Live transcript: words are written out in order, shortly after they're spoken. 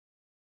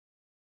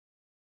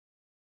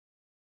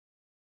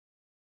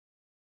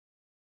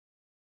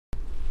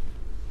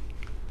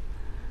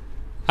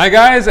Hi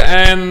guys,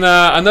 and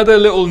another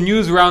little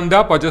news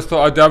roundup. I just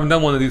thought I haven't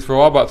done one of these for a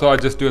while, but I thought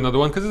I'd just do another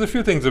one because there's a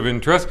few things of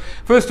interest.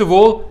 First of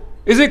all,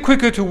 is it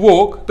quicker to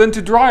walk than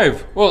to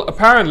drive? Well,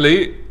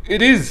 apparently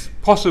it is,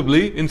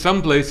 possibly in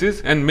some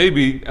places and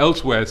maybe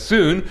elsewhere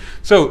soon.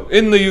 So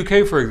in the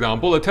UK, for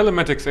example, a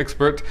telematics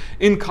expert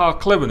in car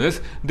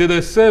cleverness did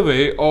a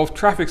survey of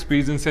traffic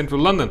speeds in central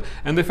London,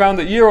 and they found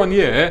that year on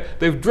year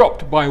they've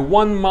dropped by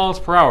 1 miles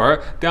per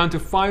hour down to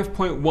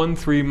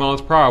 5.13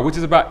 miles per hour, which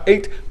is about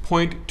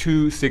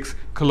 8.26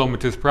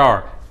 kilometers per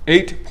hour.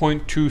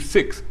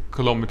 8.26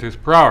 kilometers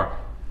per hour.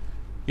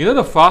 You know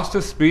the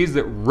fastest speeds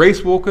that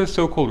race walkers,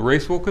 so-called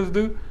race walkers,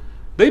 do?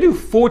 They do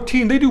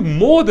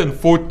more than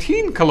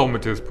 14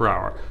 kilometers per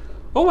hour.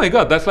 Oh my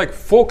God, that's like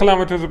 4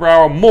 kilometers per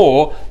hour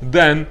more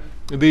than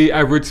the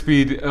average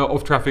speed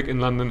of traffic in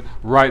London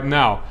right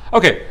now.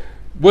 Okay,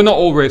 we're not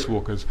all race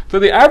walkers. So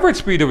the average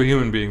speed of a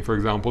human being, for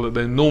example,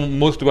 that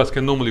most of us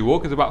can normally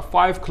walk is about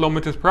 5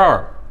 kilometers per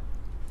hour.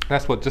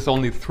 That's what, just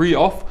only 3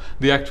 off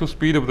the actual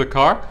speed of the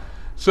car.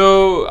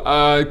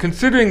 So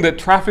considering that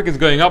traffic is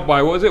going up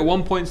by, what is it,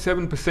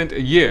 1.7%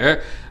 a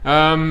year,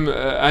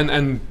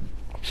 and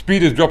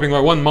speed is dropping by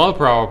 1 mile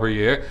per hour per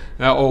year,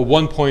 or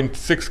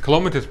 1.6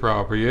 kilometers per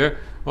hour per year,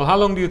 well, how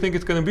long do you think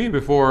it's going to be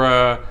before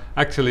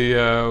actually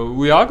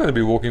we are going to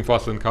be walking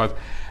faster than cars?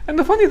 And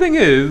the funny thing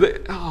is,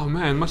 that, oh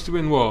man, must have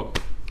been what,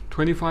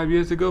 25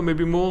 years ago,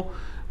 maybe more?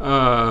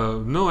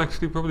 No,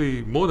 actually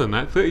probably more than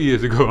that, 30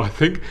 years ago I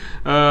think.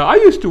 I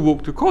used to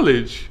walk to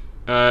college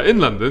in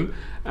London,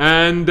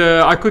 and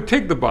I could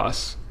take the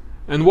bus,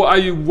 and what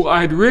I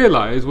had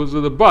realized was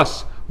that the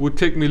bus would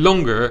take me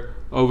longer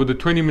over the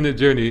 20-minute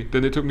journey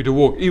than it took me to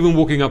walk, even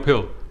walking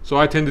uphill. So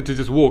I tended to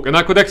just walk, and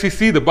I could actually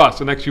see the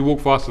bus and actually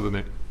walk faster than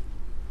it.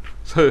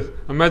 So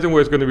imagine what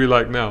it's going to be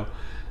like now.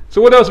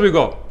 So what else have we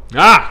got?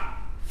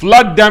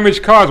 Flood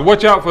damaged cars,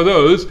 watch out for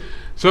those.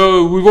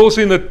 So we've all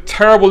seen the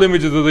terrible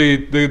images of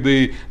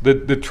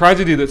the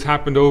tragedy that's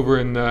happened over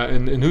in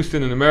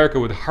Houston in America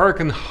with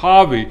Hurricane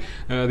Harvey,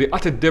 the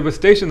utter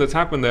devastation that's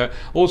happened there.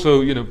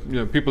 Also, you know,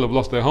 people have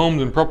lost their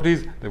homes and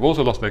properties. They've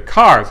also lost their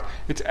cars.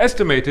 It's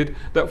estimated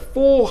that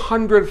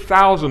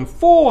 400,000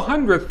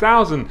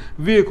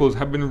 vehicles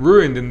have been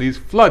ruined in these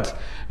floods.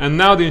 And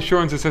now the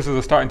insurance assessors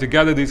are starting to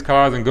gather these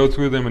cars and go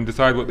through them and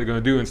decide what they're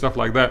going to do and stuff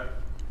like that.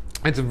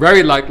 It's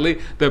very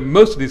likely that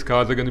most of these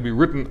cars are going to be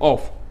written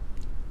off.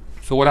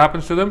 So what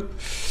happens to them?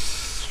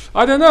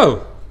 I don't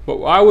know,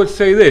 but I would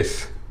say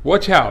this: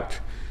 watch out.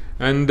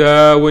 And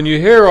when you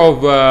hear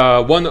of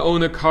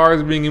one-owner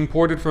cars being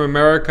imported from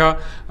America,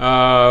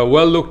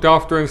 well looked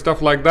after and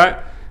stuff like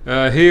that,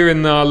 here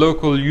in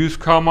local used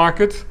car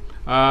markets,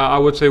 I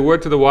would say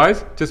word to the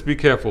wise, just be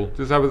careful.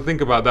 Just have a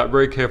think about that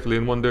very carefully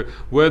and wonder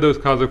where those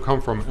cars have come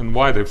from and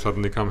why they've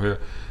suddenly come here.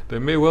 There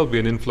may well be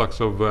an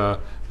influx of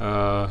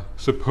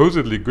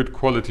supposedly good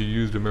quality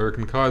used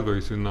American cars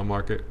very soon in our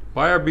market.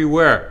 Buyer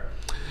beware.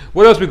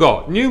 What else we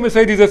got? New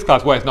Mercedes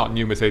S-Class. Well, it's not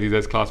new Mercedes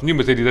S-Class. New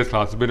Mercedes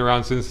S-Class has been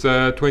around since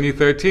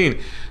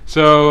 2013.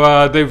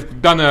 So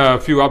they've done a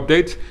few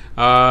updates,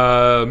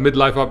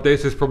 midlife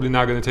updates. It's probably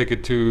now going to take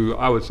it to,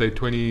 I would say,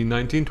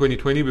 2019,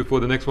 2020 before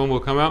the next one will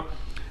come out.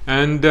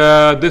 And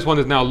this one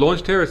is now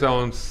launched here. It's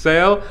on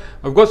sale.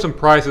 I've got some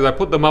prices. I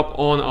put them up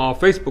on our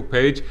Facebook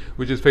page,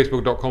 which is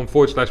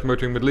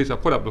facebook.com/Motoring Middle East. I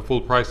put up the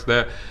full price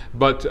there.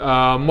 But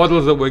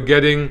models that we're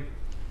getting: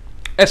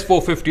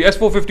 S450.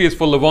 S450 is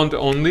for Levant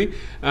only,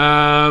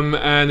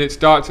 and it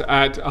starts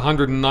at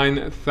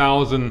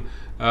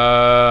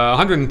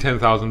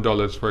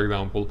 $110,000, for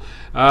example.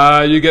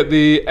 You get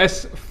the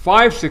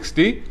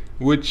S560,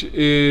 which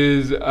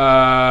is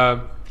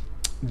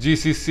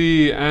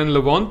GCC and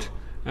Levant,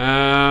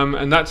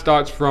 and that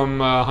starts from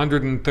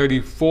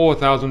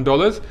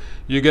 $134,000.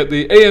 You get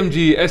the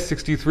AMG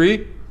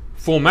S63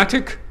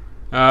 4MATIC,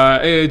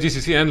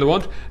 GCC and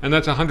Levant, and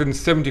that's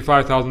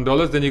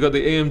 $175,000. Then you got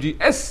the AMG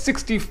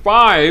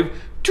S65,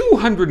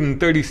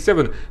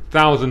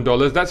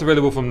 $237,000. That's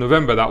available from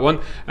November, that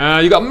one.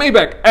 You got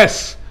Maybach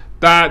S.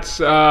 That's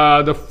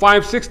the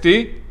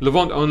 560,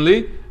 Levant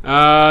only.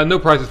 No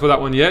prices for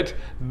that one yet.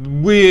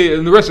 We,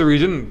 in the rest of the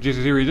region,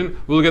 GCC region,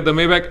 will get the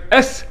Maybach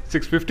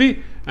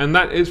S650, and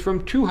that is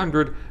from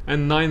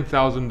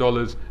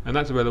 $209,000, and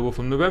that's available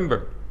from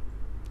November.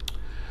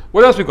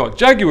 What else we got?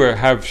 Jaguar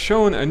have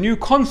shown a new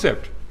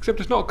concept,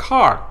 except it's not a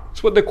car.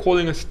 It's what they're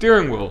calling a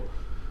steering wheel.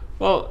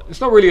 Well, it's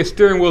not really a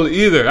steering wheel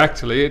either,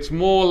 actually. It's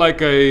more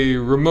like a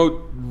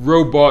remote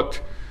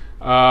robot,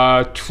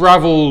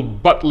 travel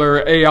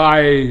butler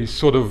AI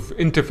sort of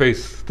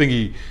interface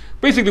thingy.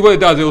 Basically what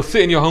it does, it'll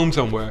sit in your home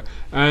somewhere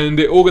and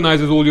it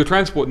organizes all your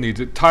transport needs.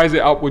 It ties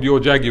it up with your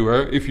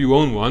Jaguar if you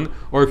own one,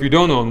 or if you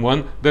don't own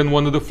one, then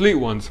one of the fleet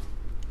ones.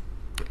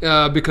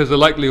 Because the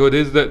likelihood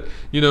is that,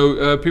 you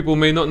know, people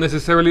may not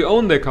necessarily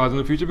own their cars in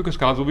the future because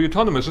cars will be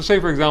autonomous. So say,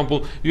 for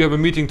example, you have a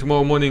meeting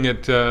tomorrow morning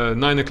at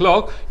 9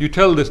 o'clock, you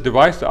tell this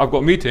device that I've got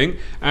a meeting,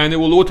 and it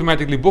will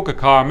automatically book a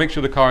car, make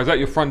sure the car is at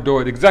your front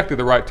door at exactly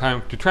the right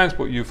time to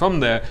transport you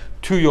from there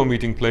to your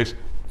meeting place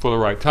for the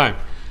right time.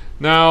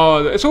 Now,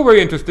 it's all very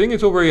interesting,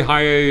 it's all very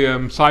high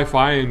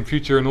sci-fi and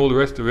future and all the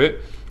rest of it.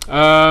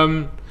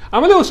 I'm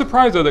a little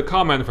surprised though that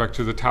car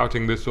manufacturers are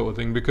touting this sort of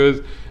thing,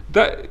 because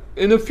that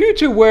in a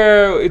future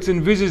where it's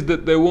envisaged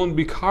that there won't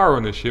be car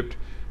ownership,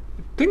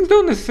 things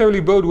don't necessarily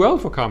bode well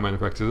for car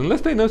manufacturers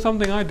unless they know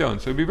something I don't.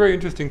 So it'd be very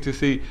interesting to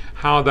see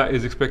how that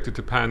is expected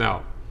to pan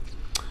out.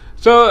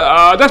 So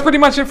that's pretty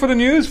much it for the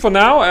news for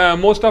now.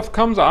 More stuff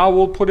comes, I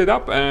will put it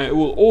up. It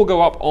will all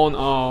go up on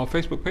our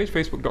Facebook page,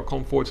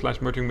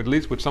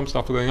 facebook.com/motoringmiddleeast, with some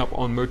stuff going up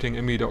on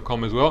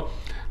motoringme.com as well.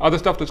 Other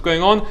stuff that's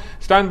going on,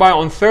 stand by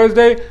on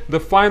Thursday,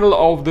 the final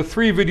of the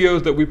 3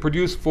 videos that we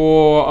produced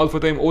for Al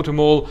Futtaim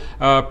Automall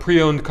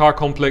pre-owned car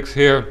complex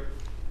here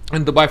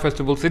in Dubai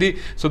Festival City.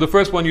 So the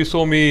first one you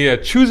saw me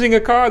choosing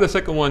a car, the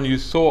second one you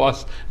saw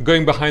us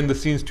going behind the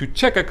scenes to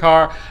check a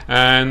car,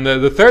 and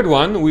the third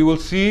one we will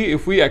see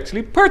if we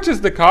actually purchase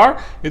the car.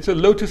 It's a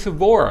Lotus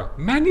Evora,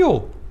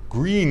 manual,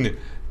 green,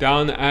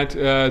 down at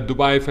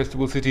Dubai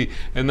Festival City.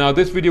 And now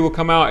this video will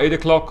come out 8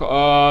 o'clock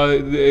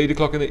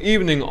in the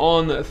evening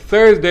on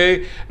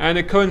Thursday, and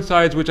it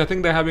coincides, which I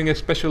think they're having a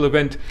special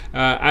event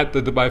at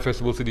the Dubai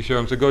Festival City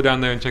showroom, so go down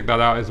there and check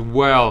that out as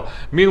well.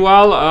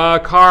 Meanwhile,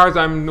 the car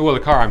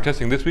I'm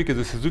testing this week is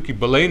a Suzuki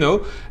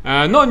Baleno.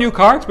 Not a new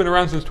car, it's been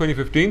around since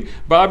 2015,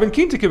 but I've been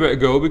keen to give it a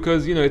go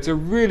because, you know, it's a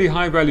really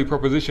high value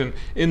proposition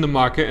in the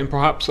market and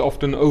perhaps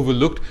often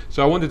overlooked.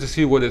 So I wanted to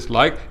see what it's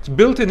like. It's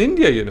built in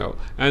India, you know,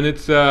 and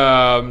it's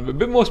a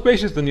bit more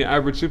spacious than your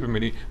average Super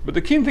Mini. But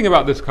the keen thing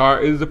about this car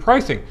is the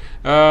pricing.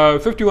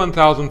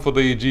 51,000 for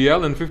the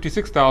GL and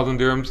 56,000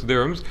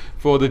 dirhams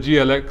for the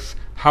GLX.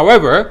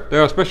 However,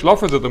 there are special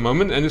offers at the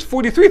moment, and it's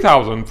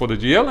 43,000 for the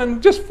GL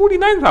and just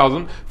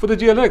 49,000 for the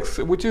GLX,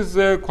 which is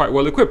quite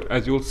well equipped,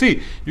 as you'll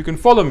see. You can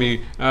follow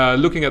me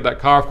looking at that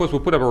car. Of course,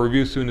 we'll put up a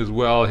review soon as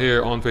well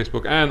here on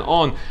Facebook and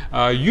on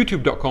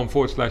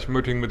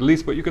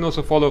youtube.com/motoringmiddleeast. But you can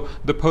also follow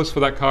the post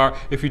for that car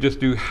if you just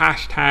do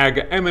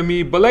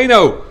 #MME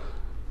Baleno.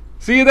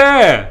 See you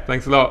there.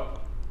 Thanks a lot.